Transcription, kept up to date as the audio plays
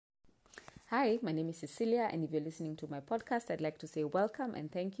Hi, my name is Cecilia, and if you're listening to my podcast, I'd like to say welcome and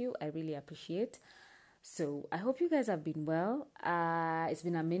thank you. I really appreciate. So, I hope you guys have been well. It's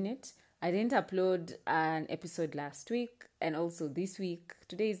been a minute. I didn't upload an episode last week and also this week.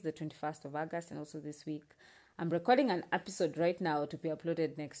 Today is the 21st of August, and also this week. I'm recording an episode right now to be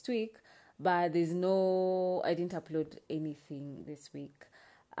uploaded next week, but I didn't upload anything this week.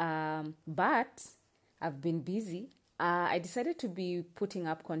 But I've been busy. I decided to be putting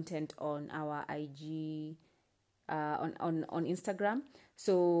up content on our IG, on Instagram.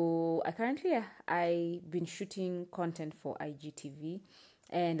 So I've been shooting content for IGTV,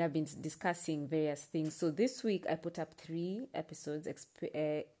 and I've been discussing various things. So this week I put up 3 episodes,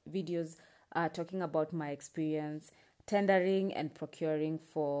 videos talking about my experience tendering and procuring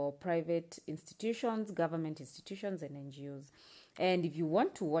for private institutions, government institutions, and NGOs. And if you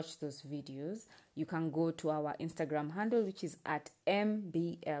want to watch those videos, you can go to our Instagram handle, which is at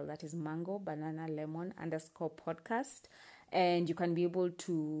MBL, that is Mango Banana Lemon _podcast. And you can be able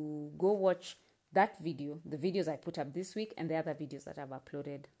to go watch that video, the videos I put up this week, and the other videos that I've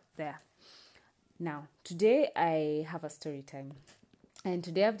uploaded there. Now, today I have a story time. And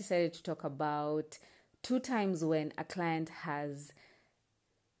today I've decided to talk about 2 times when a client has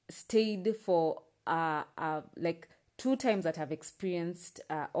stayed for 2 times that I've experienced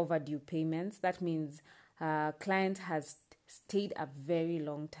overdue payments. That means a client has stayed a very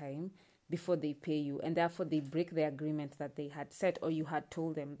long time before they pay you, and therefore they break the agreement that they had set, or you had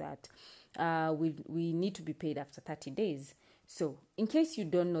told them that we need to be paid after 30 days. So in case you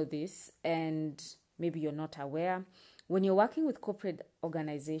don't know this, and maybe you're not aware, when you're working with corporate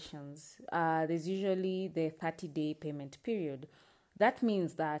organizations, there's usually the 30-day payment period. That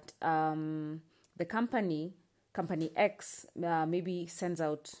means that the company X maybe sends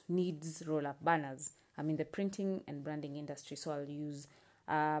out needs roll-up banners. I'm in the printing and branding industry, so I'll use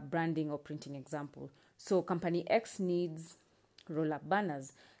branding or printing example. So company X needs roll-up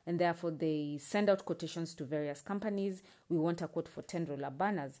banners, and therefore they send out quotations to various companies. We want a quote for 10 roll-up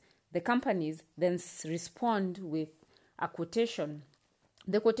banners. The companies then respond with a quotation.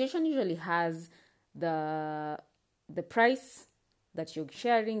 The quotation usually has the price that you're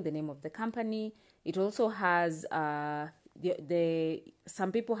sharing, the name of the company. It also has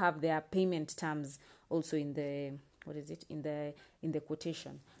some people have their payment terms also in the in the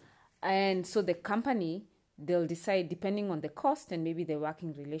quotation. And so the company, they'll decide, depending on the cost and maybe the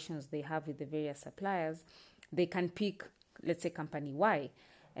working relations they have with the various suppliers, they can pick, let's say, company Y.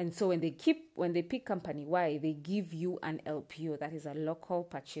 And so when they pick company Y, they give you an LPO, that is a local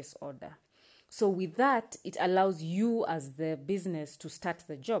purchase order. So with that, it allows you as the business to start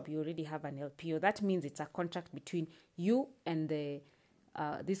the job. You already have an LPO. That means it's a contract between you and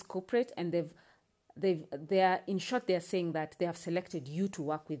this corporate, and they're saying that they have selected you to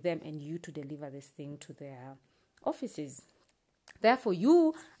work with them and you to deliver this thing to their offices. Therefore,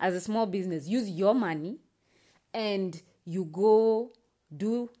 you as a small business use your money and you go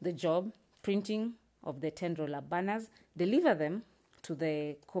do the job, printing of the 10 roll-up banners, deliver them to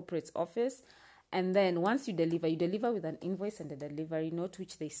the corporate's office, and then once you deliver with an invoice and a delivery note,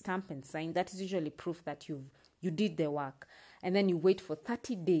 which they stamp and sign. That is usually proof that you did the work. And then you wait for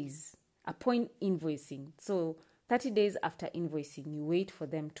 30 days upon invoicing. So 30 days after invoicing, you wait for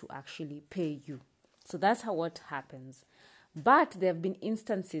them to actually pay you. So that's what happens. But there have been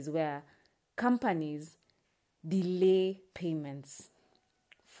instances where companies delay payments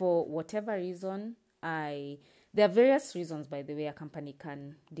for whatever reason. There are various reasons, by the way, a company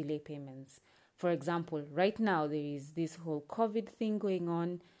can delay payments. For example, right now there is this whole COVID thing going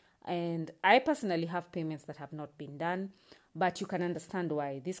on, and I personally have payments that have not been done, but you can understand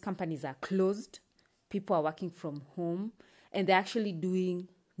why. These companies are closed, people are working from home, and they're actually doing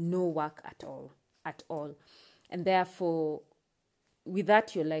no work at all. And therefore, with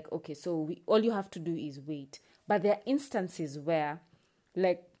that, you're like, okay, so all you have to do is wait. But there are instances where,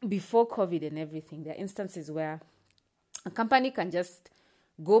 like before COVID and everything, there are instances where a company can just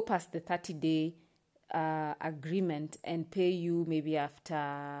go past the 30-day agreement and pay you maybe after,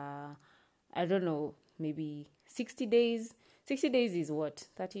 I don't know, maybe 60 days. 60 days is what?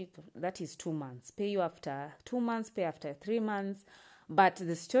 30, that is 2 months. Pay you after 2 months, pay after 3 months. But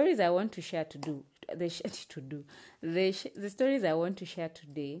the stories I want to share the stories I want to share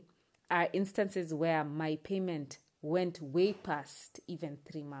today are instances where my payment went way past even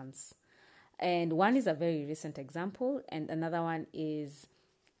 3 months. And one is a very recent example, and another one it's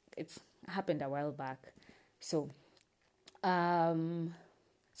happened a while back. So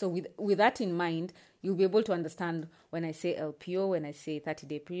with that in mind, you'll be able to understand when I say LPO, when I say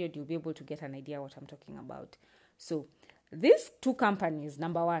 30-day period, you'll be able to get an idea what I'm talking about. So these 2 companies,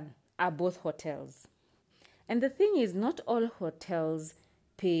 number one, are both hotels. And the thing is, not all hotels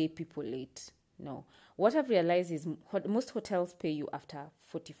pay people late. No. What I've realized is most hotels pay you after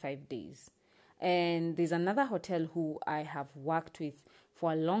 45 days. And there's another hotel who I have worked with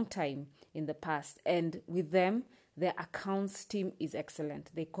for a long time in the past. And with them, their accounts team is excellent.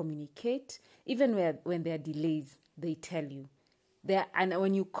 They communicate. Even when there are delays, they tell you. And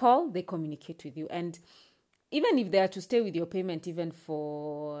when you call, they communicate with you. And even if they are to stay with your payment even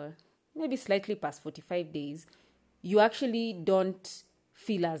for maybe slightly past 45 days, you actually don't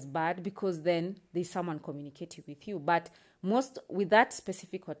feel as bad because then there's someone communicating with you. But with that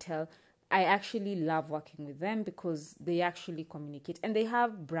specific hotel, I actually love working with them because they actually communicate, and they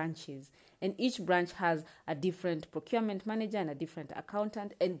have branches, and each branch has a different procurement manager and a different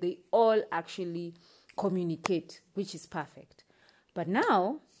accountant, and they all actually communicate, which is perfect. But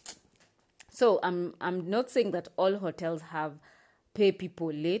now, so I'm not saying that all hotels have pay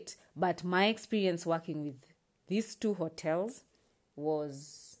people late, but my experience working with these two hotels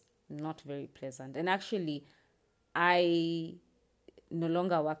was not very pleasant. And actually, I no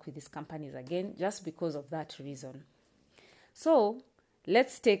longer work with these companies again just because of that reason. So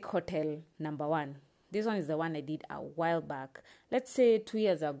let's take hotel number 1. This one is the one I did a while back. Let's say 2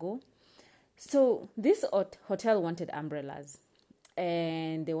 years ago. So this hotel wanted umbrellas,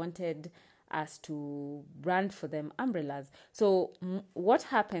 and they wanted us to brand for them umbrellas. So what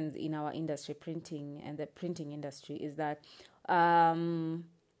happens in our industry, printing and the printing industry, is that when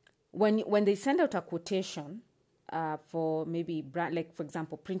they send out a quotation for maybe brand, like for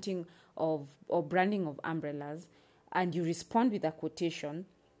example printing of or branding of umbrellas, and you respond with a quotation,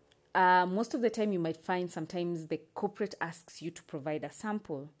 most of the time you might find sometimes the corporate asks you to provide a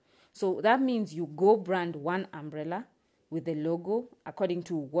sample. So that means you go brand one umbrella with the logo according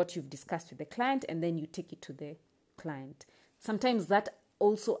to what you've discussed with the client, and then you take it to the client. Sometimes that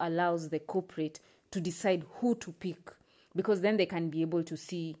also allows the corporate to decide who to pick, because then they can be able to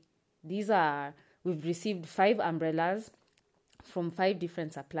see we've received 5 umbrellas from 5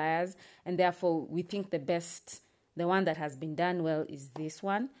 different suppliers, and therefore we think the one that has been done well is this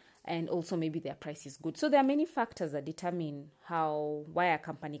one, and also maybe their price is good. So there are many factors that determine why a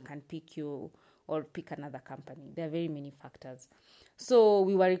company can pick you or pick another company. There are very many factors. So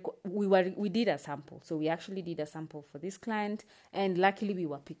we did a sample. So we actually did a sample for this client, and luckily we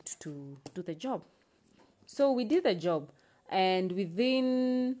were picked to do the job. So we did the job, and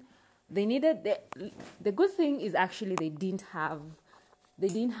they needed the good thing is actually they didn't have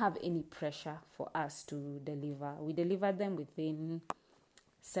any pressure for us to deliver. We delivered them within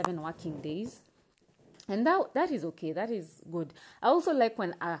 7 working days, and that is okay. That is good. I also like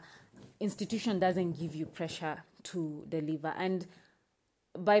when a institution doesn't give you pressure to deliver, and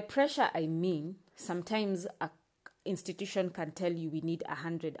by pressure I mean sometimes a institution can tell you we need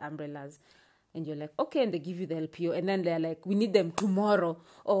 100 umbrellas, and you're like, okay, and they give you the LPO, and then they're like, we need them tomorrow,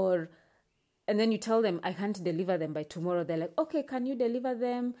 and then you tell them I can't deliver them by tomorrow. They're like, okay, can you deliver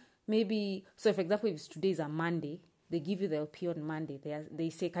them maybe? So for example, if today is a Monday, they give you the LPO on Monday. They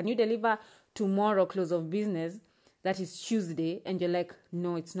say, can you deliver tomorrow, close of business? That is Tuesday. And you're like,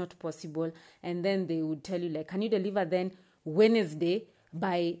 no, it's not possible. And then they would tell you, like, can you deliver then Wednesday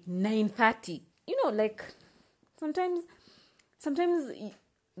by 9:30? Like sometimes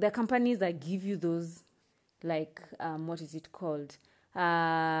there are companies that give you those, like, what is it called?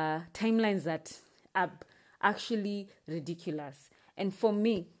 Timelines that are actually ridiculous. And for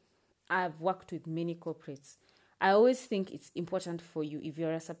me, I've worked with many corporates. I always think it's important for you, if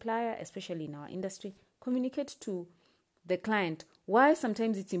you're a supplier, especially in our industry, communicate to the client why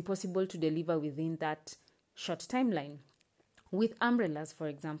sometimes it's impossible to deliver within that short timeline. With umbrellas, for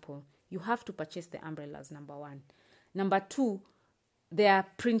example, you have to purchase the umbrellas, number 1. Number 2, they are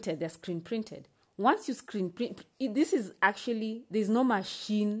printed, they're screen printed. Once you screen print, there's no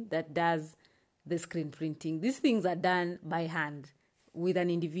machine that does the screen printing. These things are done by hand with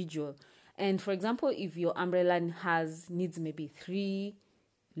an individual. And for example, if your umbrella needs maybe 3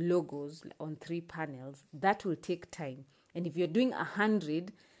 logos on 3 panels, that will take time. And if you're doing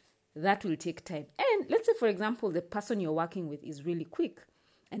 100, that will take time. And let's say, for example, the person you're working with is really quick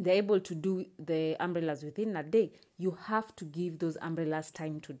and they're able to do the umbrellas within a day, you have to give those umbrellas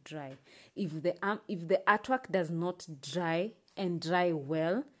time to dry. If the artwork does not dry and dry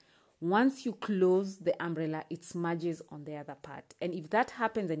well, once you close the umbrella, it smudges on the other part. And if that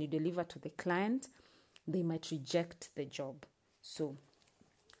happens and you deliver to the client, they might reject the job. So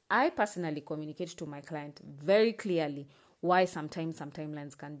I personally communicate to my client very clearly why sometimes some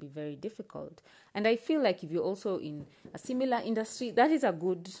timelines can be very difficult. And I feel like if you're also in a similar industry, that is a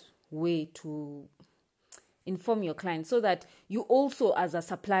good way to Inform your client so that you also as a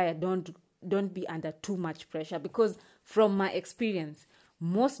supplier don't be under too much pressure, because from my experience,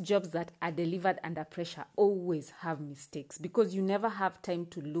 most jobs that are delivered under pressure always have mistakes, because you never have time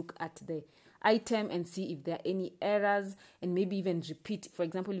to look at the item and see if there are any errors, and maybe even repeat. For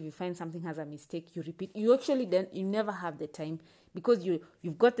example, if you find something has a mistake, you repeat. You actually then you never have the time, because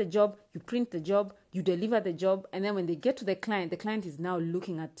you've got the job, you print the job, you deliver the job, and then when they get to the client is now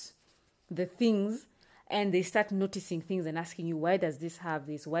looking at the things, and they start noticing things and asking you, why does this have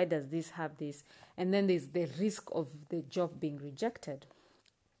this? Why does this have this? And then there's the risk of the job being rejected.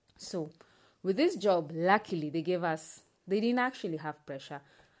 So with this job, luckily they didn't actually have pressure.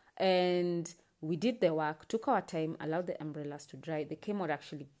 And we did the work, took our time, allowed the umbrellas to dry. They came out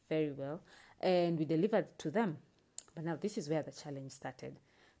actually very well, and we delivered to them. But now this is where the challenge started.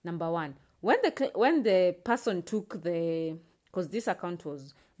 Number one, when the person took because this account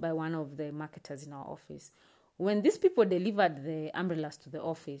was by one of the marketers in our office. When these people delivered the umbrellas to the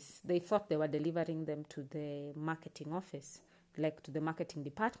office, they thought they were delivering them to the marketing office, like to the marketing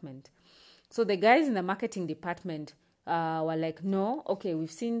department. So the guys in the marketing department were like, no, okay,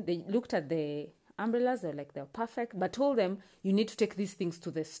 they looked at the umbrellas, they're like, they're perfect, but told them, you need to take these things to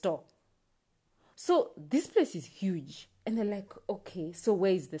the store. So this place is huge. And they're like, okay, so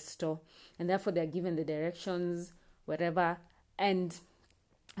where is the store? And therefore they're given the directions, wherever. And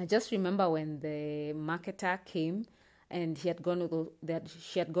I just remember when the marketer came and she had gone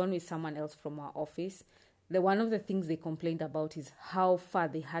with someone else from our office. One of the things they complained about is how far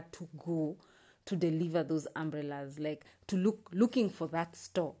they had to go to deliver those umbrellas, like to looking for that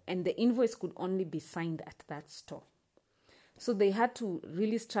store. And the invoice could only be signed at that store. So they had to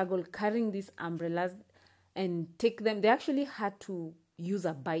really struggle carrying these umbrellas and take them. They actually had to use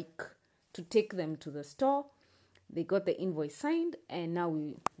a bike to take them to the store. They got the invoice signed, and now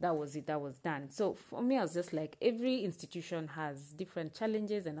that was it. That was done. So for me, I was just like, every institution has different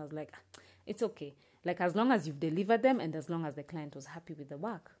challenges, and I was like, it's okay. Like, as long as you've delivered them and as long as the client was happy with the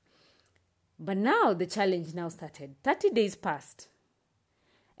work. But now the challenge now started. 30 days passed,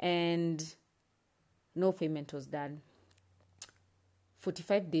 and no payment was done.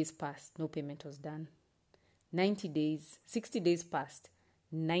 45 days passed, no payment was done. 90 days, 60 days passed,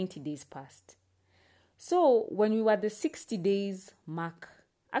 90 days passed. So when we were at the 60 days mark,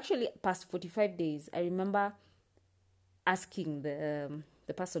 actually past 45 days, I remember asking the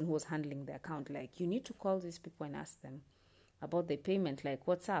person who was handling the account, like, you need to call these people and ask them about the payment, like,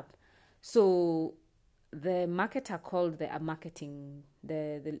 what's up? So the marketer called the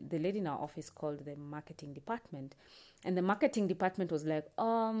lady in our office called the marketing department. And the marketing department was like,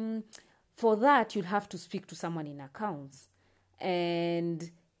 for that, you'll have to speak to someone in accounts.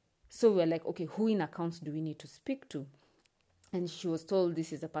 And so we're like, okay, who in accounts do we need to speak to? And she was told,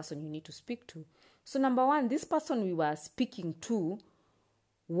 this is the person you need to speak to. So number one, this person we were speaking to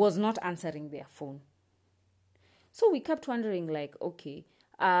was not answering their phone. So we kept wondering, like, okay.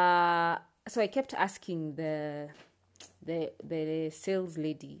 So I kept asking the sales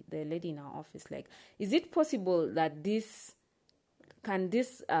lady, the lady in our office, like, is it possible that can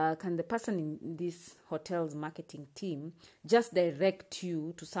the person in this hotel's marketing team just direct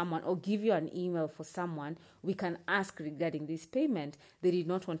you to someone or give you an email for someone we can ask regarding this payment? They did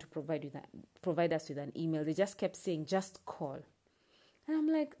not want to provide us with an email. They just kept saying, just call. And I'm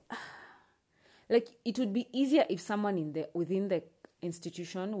like, it would be easier if someone within the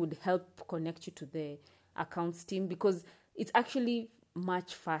institution would help connect you to the accounts team, because it's actually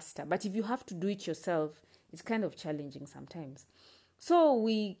much faster. But if you have to do it yourself, it's kind of challenging sometimes. So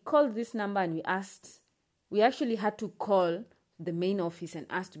we called this number and we actually had to call the main office and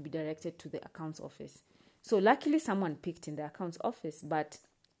ask to be directed to the accounts office. So luckily someone picked in the accounts office, but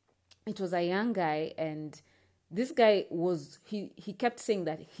it was a young guy, and this guy he kept saying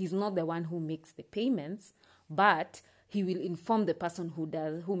that he's not the one who makes the payments, but he will inform the person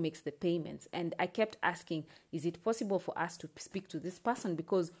who makes the payments. And I kept asking, is it possible for us to speak to this person,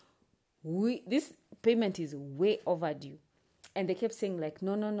 because this payment is way overdue? And they kept saying, like,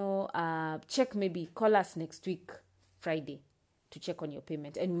 no, check, maybe call us next week, Friday, to check on your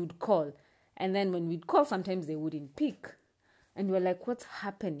payment. And we would call. And then when we'd call, sometimes they wouldn't pick. And we were like, what's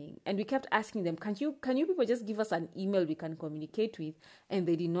happening? And we kept asking them, can you people just give us an email we can communicate with? And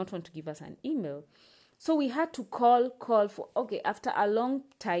they did not want to give us an email. So we had to call for, okay, after a long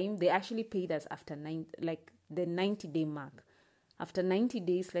time, they actually paid us after the 90-day mark. After 90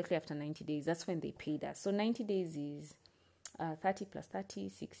 days, slightly after 90 days, that's when they paid us. So 90 days is 30 plus 30,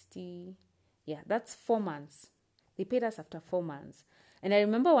 60. Yeah, that's 4 months. They paid us after 4 months. And I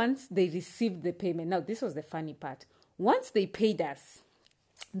remember once they received the payment. Now, this was the funny part. Once they paid us,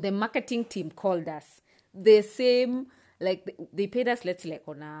 the marketing team called us the same, like they paid us, let's say, like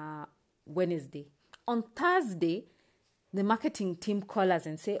on a Wednesday. On Thursday, the marketing team call us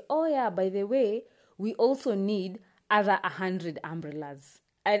and say, oh yeah, by the way, we also need other 100 umbrellas.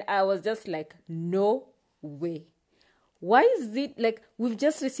 And I was just like, no way. Why is it like we've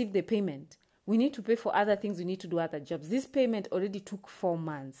just received the payment? We need to pay for other things. We need to do other jobs. This payment already took 4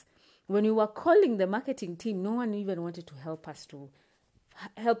 months. When we were calling the marketing team, no one even wanted to help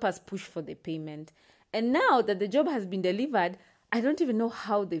us push for the payment. And now that the job has been delivered, I don't even know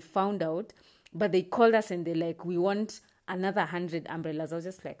how they found out, but they called us and they're like, we want another 100 umbrellas. I was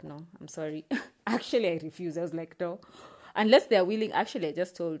just like, no, I'm sorry. Actually, I refuse. I was like, no. Unless they're willing, actually,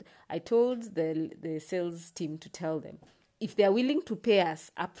 I told the sales team to tell them, if they're willing to pay us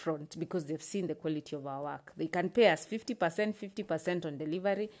upfront because they've seen the quality of our work, they can pay us 50% on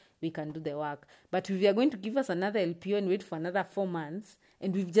delivery, we can do the work. But if they are going to give us another LPO and wait for another 4 months,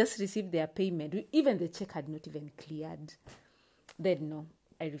 and we've just received their payment, even the check had not even cleared, then no,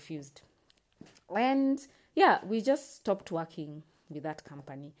 I refused. And yeah, we just stopped working with that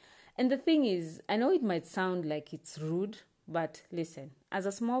company. And the thing is, I know it might sound like it's rude, but listen, as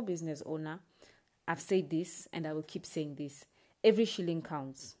a small business owner, I've said this and I will keep saying this. Every shilling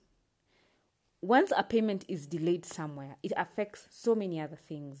counts. Once a payment is delayed somewhere, it affects so many other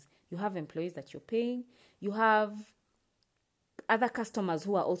things. You have employees that you're paying. You have other customers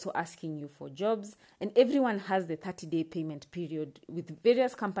who are also asking you for jobs, and everyone has the 30-day payment period with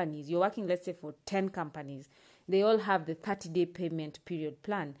various companies. You're working, let's say, for 10 companies. They all have the 30-day payment period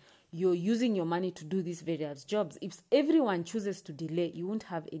plan. You're using your money to do these various jobs. If everyone chooses to delay, you won't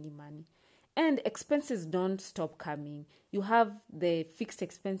have any money. And expenses don't stop coming. You have the fixed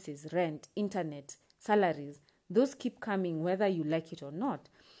expenses, rent, internet, salaries. Those keep coming whether you like it or not.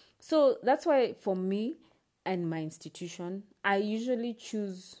 So that's why for me and my institution, I usually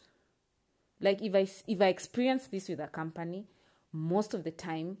choose, like if I experience this with a company, most of the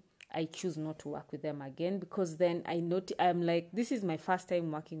time I choose not to work with them again, because then I'm like, this is my first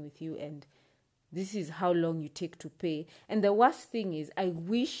time working with you and this is how long you take to pay. And the worst thing is, I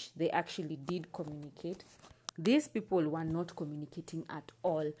wish they actually did communicate. These people were not communicating at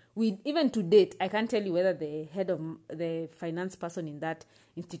all. Even to date, I can't tell you whether the head of the finance person in that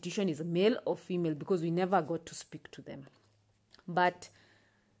institution is male or female, because we never got to speak to them. But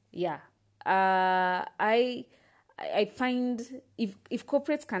yeah, I find if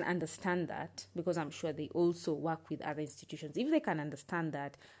corporates can understand that, because I'm sure they also work with other institutions, if they can understand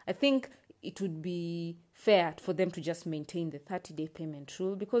that, I think it would be fair for them to just maintain the 30-day payment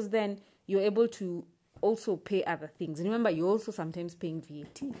rule, because then you're able to also pay other things. And remember, you're also sometimes paying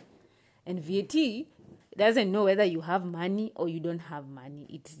VAT. And VAT doesn't know whether you have money or you don't have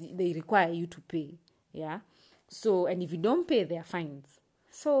money. They require you to pay. Yeah. So, and if you don't pay, there are fines.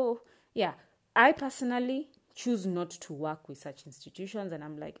 So, yeah, I personally choose not to work with such institutions. And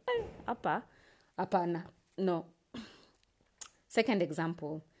I'm like, apana. No. Second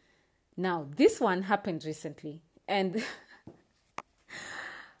example. Now, this one happened recently. And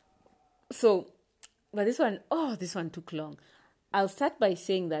so, but this one took long. I'll start by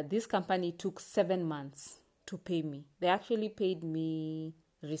saying that this company took 7 months to pay me. They actually paid me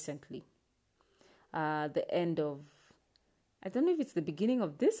recently. The end of, I don't know if it's the beginning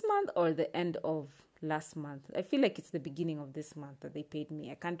of this month or the end of last month. I feel like it's the beginning of this month that they paid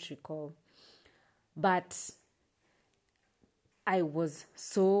me. I can't recall. But I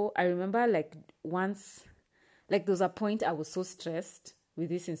remember like once, like there was a point I was so stressed with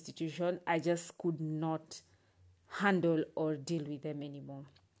this institution, I just could not handle or deal with them anymore.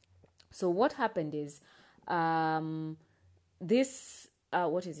 So what happened is, this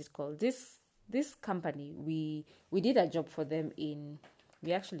company, we did a job for them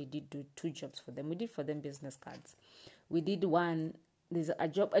we actually did do 2 jobs for them. We did for them business cards. We did one, there's a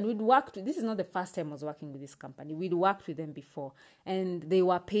job, and this is not the first time I was working with this company. We'd worked with them before, and they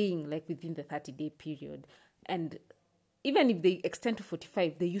were paying like within the 30-day period. And even if they extend to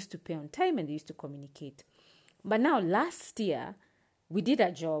 45, they used to pay on time and they used to communicate. But now last year, we did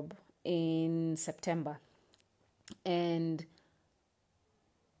a job in September, and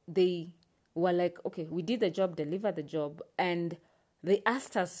they were like, okay, we did the job, deliver the job, and they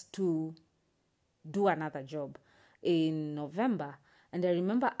asked us to do another job in November. And I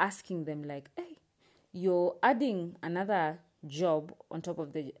remember asking them like, hey, you're adding another job on top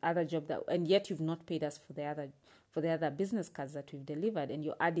of the other job and yet you've not paid us for the other business cards that we've delivered, and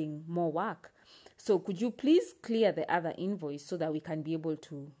you're adding more work. So could you please clear the other invoice so that we can be able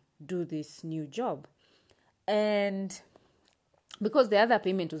to do this new job? And because the other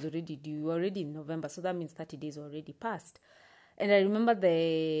payment was already due, already in November, so that means 30 days already passed. And I remember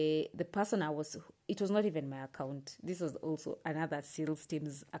the person it was not even my account. This was also another sales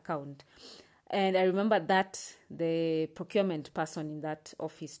team's account. And I remember that the procurement person in that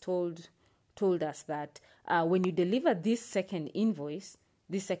office told us that when you deliver this second invoice,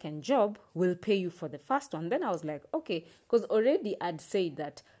 this second job will pay you for the first one. Then I was like, okay, because already I'd said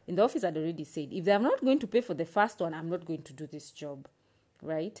that in the office, I'd already said, if they're not going to pay for the first one, I'm not going to do this job,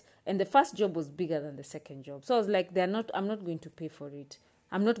 right? And the first job was bigger than the second job. So I was like, I'm not going to pay for it.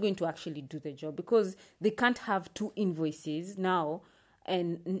 I'm not going to actually do the job because they can't have two invoices now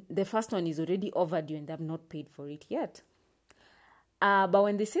and the first one is already overdue and they've not paid for it yet. But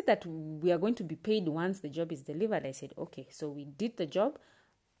when they said that we are going to be paid once the job is delivered, I said, okay. So we did the job.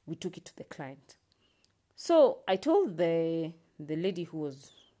 We took it to the client. So I told the lady who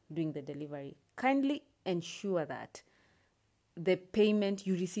was doing the delivery, kindly ensure that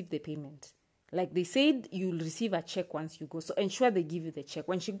you receive the payment. Like they said, you'll receive a check once you go. So ensure they give you the check.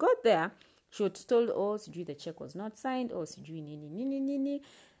 When she got there, she was told, the check was not signed. So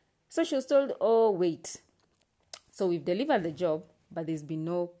she was told, wait. So we've delivered the job, but there's been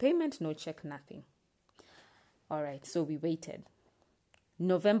no payment, no check, nothing. All right, so we waited.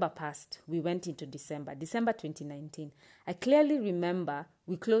 November passed. We went into December 2019. I clearly remember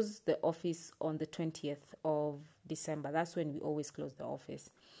we closed the office on the 20th of December. That's when we always close the office.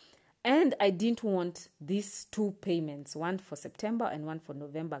 And I didn't want these two payments, one for September and one for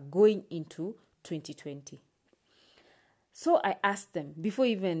November, going into 2020. So I asked them before,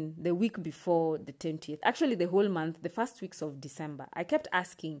 even the week before the 20th, actually the whole month, the first weeks of December, I kept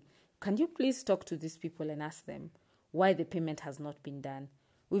asking, can you please talk to these people and ask them why the payment has not been done?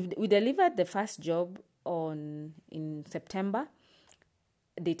 We delivered the first job in September,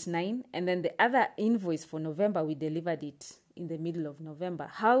 date 9, and then the other invoice for November, we delivered it in the middle of November.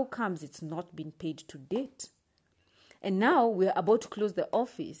 How comes it's not been paid to date? And now we're about to close the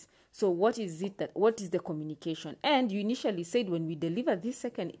office. So what is the communication? And you initially said when we deliver this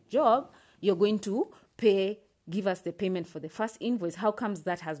second job, you're going to give us the payment for the first invoice. How comes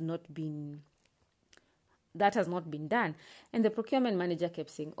that has not been done? And the procurement manager kept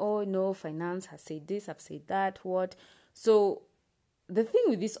saying, oh no, finance has said this, I've said that, what? So the thing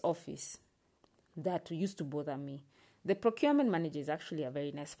with this office that used to bother me, the procurement manager is actually a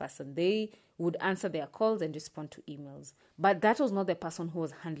very nice person. They would answer their calls and respond to emails. But that was not the person who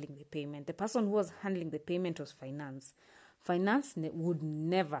was handling the payment. The person who was handling the payment was finance. Finance would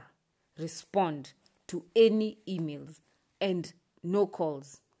never respond to any emails and no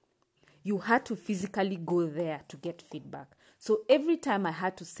calls. You had to physically go there to get feedback. So every time I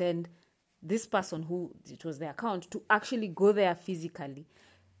had to send this person who it was their account to actually go there physically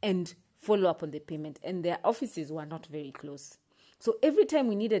and follow up on the payment, and their offices were not very close. So every time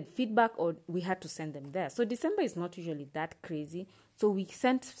we needed feedback, or we had to send them there. So December is not usually that crazy. So we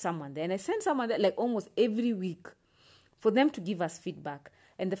sent someone there, and I sent someone there like almost every week for them to give us feedback.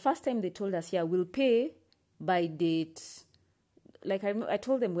 And the first time they told us, yeah, we'll pay by date. Like I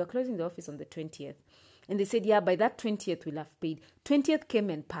told them we're closing the office on the 20th. And they said, yeah, by that 20th we'll have paid. 20th came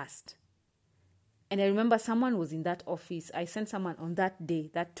and passed. And I remember someone was in that office. I sent someone on that day,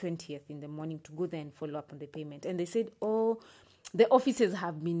 that 20th in the morning, to go there and follow up on the payment. And they said, the offices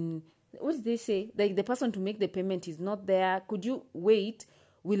have been, what did they say? Like the person to make the payment is not there. Could you wait?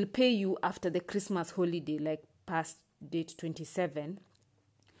 We'll pay you after the Christmas holiday, like past date 27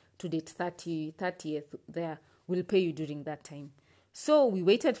 to date 30th there. We'll pay you during that time. So we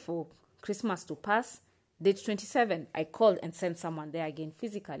waited for Christmas to pass. Date 27, I called and sent someone there again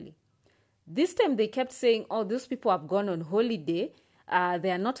physically. This time they kept saying, those people have gone on holiday.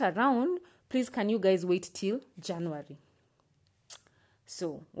 They are not around. Please, can you guys wait till January?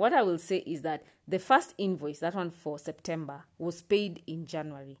 So what I will say is that the first invoice, that one for September, was paid in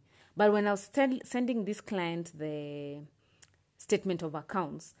January. But when I was sending this client the statement of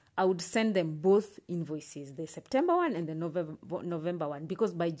accounts, I would send them both invoices, the September one and the November one,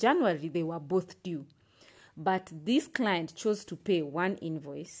 because by January they were both due. But this client chose to pay one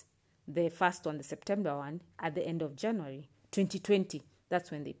invoice, the first one, the September one, at the end of January 2020.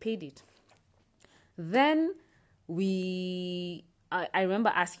 That's when they paid it. Then I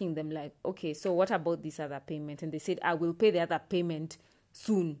remember asking them, like, okay, so what about this other payment? And they said, I will pay the other payment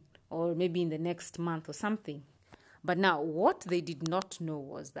soon, or maybe in the next month or something. But now what they did not know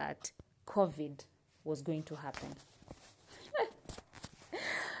was that COVID was going to happen.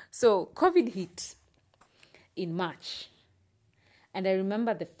 So COVID hit in March. And I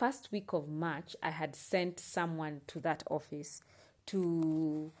remember the first week of March, I had sent someone to that office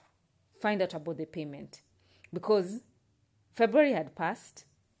to find out about the payment, because February had passed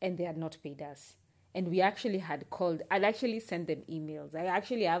and they had not paid us. And we actually had called. I'd actually sent them emails.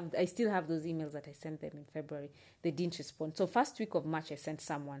 I still have those emails that I sent them in February. They didn't respond. So first week of March, I sent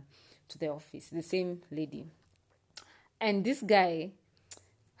someone to the office, the same lady. And this guy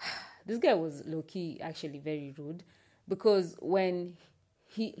was low-key actually very rude, because when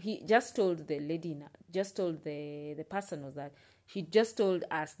he just told the lady, just told the person was that, she just told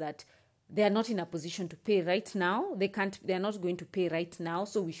us that they are not in a position to pay right now. They are not going to pay right now,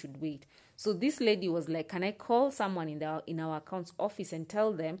 so we should wait. So this lady was like, can I call someone in our accounts office and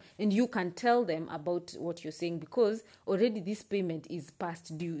tell them, and you can tell them about what you're saying, because already this payment is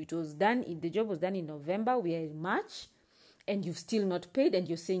past due. It was done, the job was done in November, we are in March, and you've still not paid, and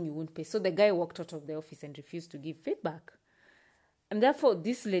you're saying you won't pay. So the guy walked out of the office and refused to give feedback. And therefore,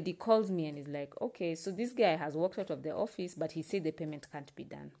 this lady calls me and is like, okay, so this guy has walked out of the office, but he said the payment can't be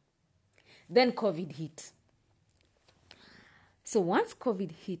done. Then COVID hit. So once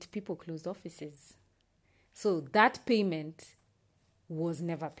COVID hit, people closed offices. So that payment was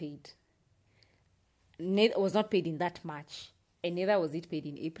never paid. It was not paid in that March, and neither was it paid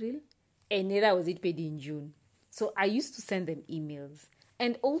in April, and neither was it paid in June. So I used to send them emails.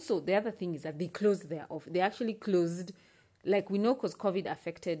 And also, the other thing is that they closed their office. They actually closed, like we know, because COVID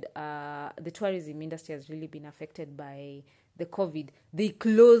affected, the tourism industry has really been affected by the COVID. They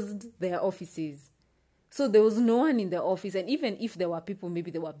closed their offices. So there was no one in the office. And even if there were people,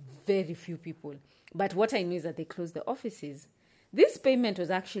 maybe there were very few people. But what I know is that they closed the offices. This payment was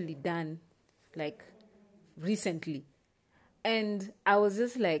actually done, like, recently. And I was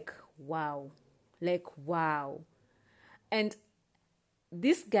just like, wow. Like, wow. And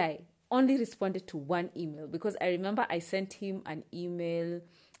this guy only responded to one email, because I remember I sent him an email,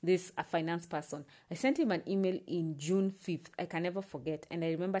 a finance person. I sent him an email in June 5th. I can never forget. And I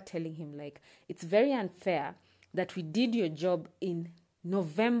remember telling him, like, it's very unfair that we did your job in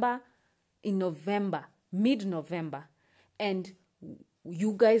mid-November, and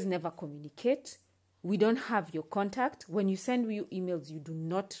you guys never communicate. We don't have your contact. When you send you emails, you do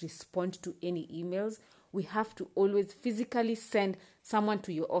not respond to any emails. We have to always physically send someone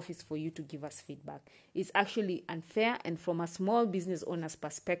to your office for you to give us feedback. It's actually unfair. And from a small business owner's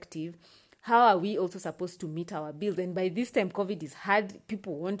perspective, how are we also supposed to meet our bills? And by this time, COVID is hard.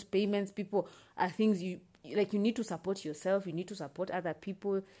 People want payments. People are things you need to support yourself. You need to support other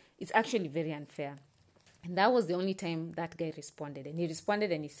people. It's actually very unfair. And that was the only time that guy responded. And he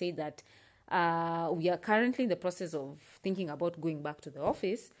responded and he said that we are currently in the process of thinking about going back to the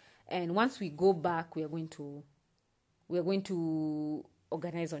office. And once we go back, we are going to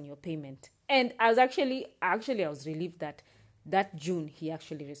organize on your payment. And I was relieved that June he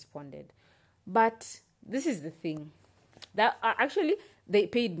actually responded. But this is the thing, that actually they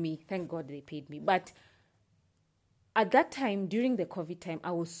paid me. Thank God they paid me. But at that time, during the COVID time,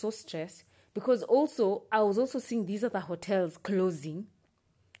 I was so stressed, because also I was also seeing these other hotels closing.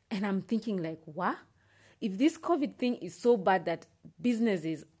 And I'm thinking, like, what? If this COVID thing is so bad that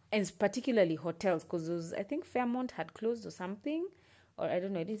businesses, and particularly hotels, because I think Fairmont had closed or something, or I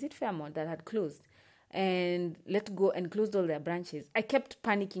don't know, is it Fairmont that had closed and let go and closed all their branches? I kept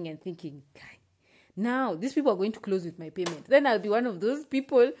panicking and thinking, now these people are going to close with my payment. Then I'll be one of those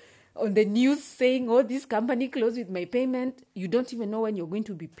people on the news saying, oh, this company closed with my payment. You don't even know when you're going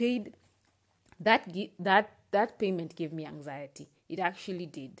to be paid. That payment gave me anxiety. It actually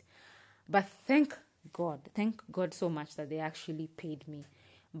did. But thank God so much that they actually paid me.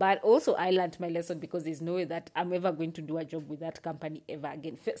 But also I learned my lesson, because there's no way that I'm ever going to do a job with that company ever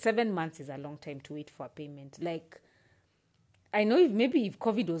again. 7 months is a long time to wait for a payment. Like, I know if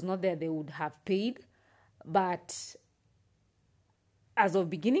COVID was not there, they would have paid. But as of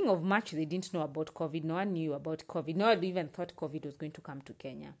beginning of March, they didn't know about COVID. No one knew about COVID. No one even thought COVID was going to come to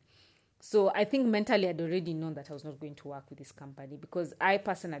Kenya. So I think mentally I'd already known that I was not going to work with this company, because I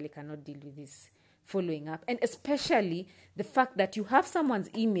personally cannot deal with this following up. And especially the fact that you have someone's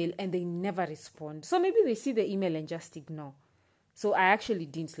email and they never respond. So maybe they see the email and just ignore. So I actually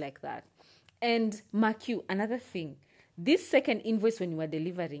didn't like that. And mark you, another thing, this second invoice, when we were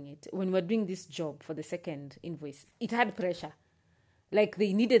delivering it, when we were doing this job for the second invoice, it had pressure. Like,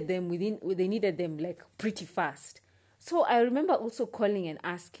 they needed them like pretty fast. So I remember also calling and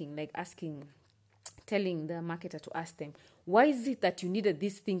telling the marketer to ask them, why is it that you needed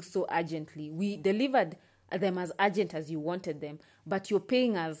these things so urgently? We delivered them as urgent as you wanted them, but you're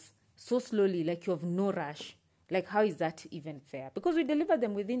paying us so slowly, like you have no rush. Like, how is that even fair? Because we delivered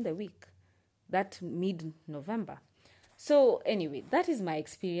them within the week, that mid-November. So anyway, that is my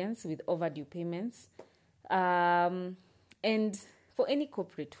experience with overdue payments. And for any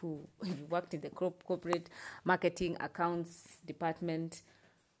corporate who worked in the corporate marketing accounts department,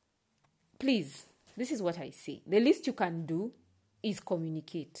 please this is what I say. The least you can do is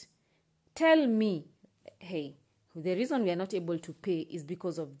communicate. Tell me, hey, the reason we are not able to pay is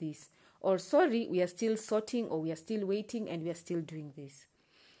because of this. Or sorry, we are still sorting, or we are still waiting, and we are still doing this.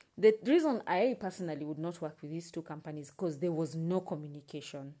 The reason I personally would not work with these two companies because there was no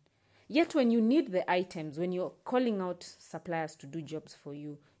communication. Yet when you need the items, when you're calling out suppliers to do jobs for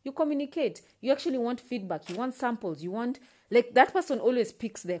you, you communicate. You actually want feedback. You want samples. You want, like, that person always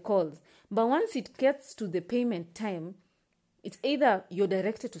picks their calls. But once it gets to the payment time, it's either you're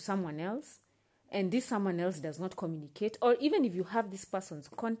directed to someone else and this someone else does not communicate, or even if you have this person's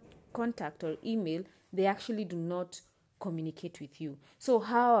contact or email, they actually do not communicate with you. So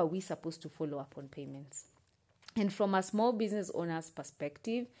how are we supposed to follow up on payments? And from a small business owner's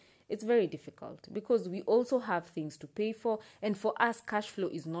perspective, it's very difficult because we also have things to pay for. And for us, cash flow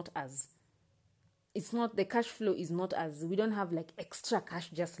is not as, we don't have like extra cash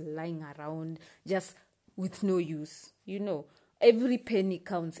just lying around, just with no use. Every penny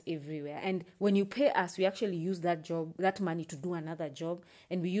counts everywhere. And when you pay us, we actually use that money to do another job.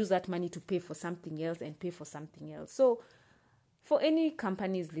 And we use that money to pay for something else and pay for something else. So for any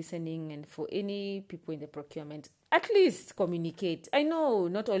companies listening and for any people in the procurement, at least communicate. I know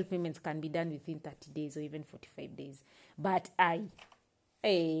not all payments can be done within 30 days or even 45 days. But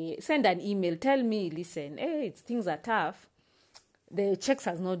send an email. Tell me, listen, things are tough. The checks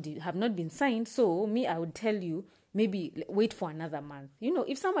have not been signed. So I would tell you, maybe wait for another month.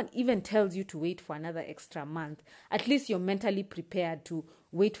 If someone even tells you to wait for another extra month, at least you're mentally prepared to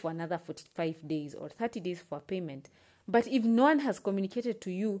wait for another 45 days or 30 days for payment. But if no one has communicated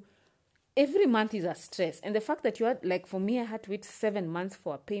to you, every month is a stress. And the fact that for me, I had to wait 7 months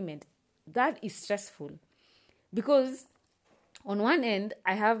for a payment, that is stressful. Because on one end,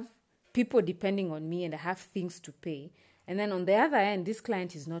 I have people depending on me and I have things to pay. And then on the other end, this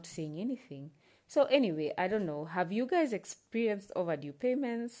client is not saying anything. So anyway, I don't know. Have you guys experienced overdue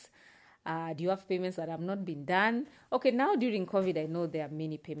payments? Do you have payments that have not been done? Okay, now during COVID, I know there are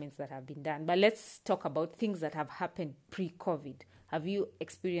many payments that have been done. But let's talk about things that have happened pre-COVID. Have you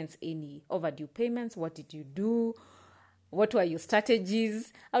experienced any overdue payments? What did you do? What were your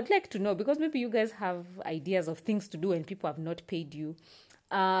strategies? I would like to know because maybe you guys have ideas of things to do and people have not paid you.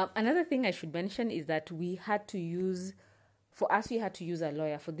 Another thing I should mention is that we had to use a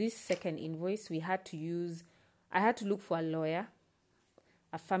lawyer. For this second invoice, I had to look for a lawyer,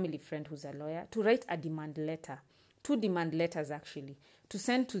 a family friend who's a lawyer, to write a demand letter, 2 demand letters actually, to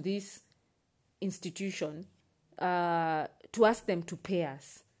send to this institution to ask them to pay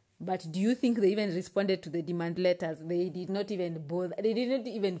us. But do you think they even responded to the demand letters? They did not even bother. They didn't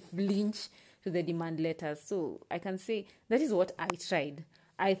even flinch to the demand letters. So I can say that is what I tried.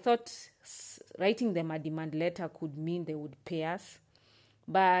 I thought writing them a demand letter could mean they would pay us.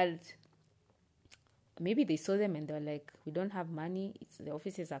 But maybe they saw them and they were like, we don't have money. The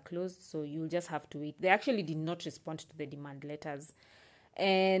offices are closed, so you'll just have to wait. They actually did not respond to the demand letters.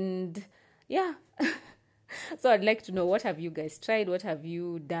 And yeah. So I'd like to know, what have you guys tried? What have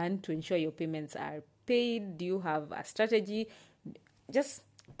you done to ensure your payments are paid? Do you have a strategy? Just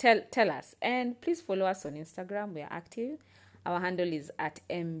tell us. And please follow us on Instagram. We are active. Our handle is at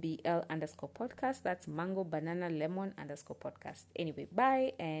MBL_podcast. That's mango banana lemon_podcast. Anyway,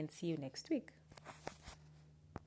 bye and see you next week.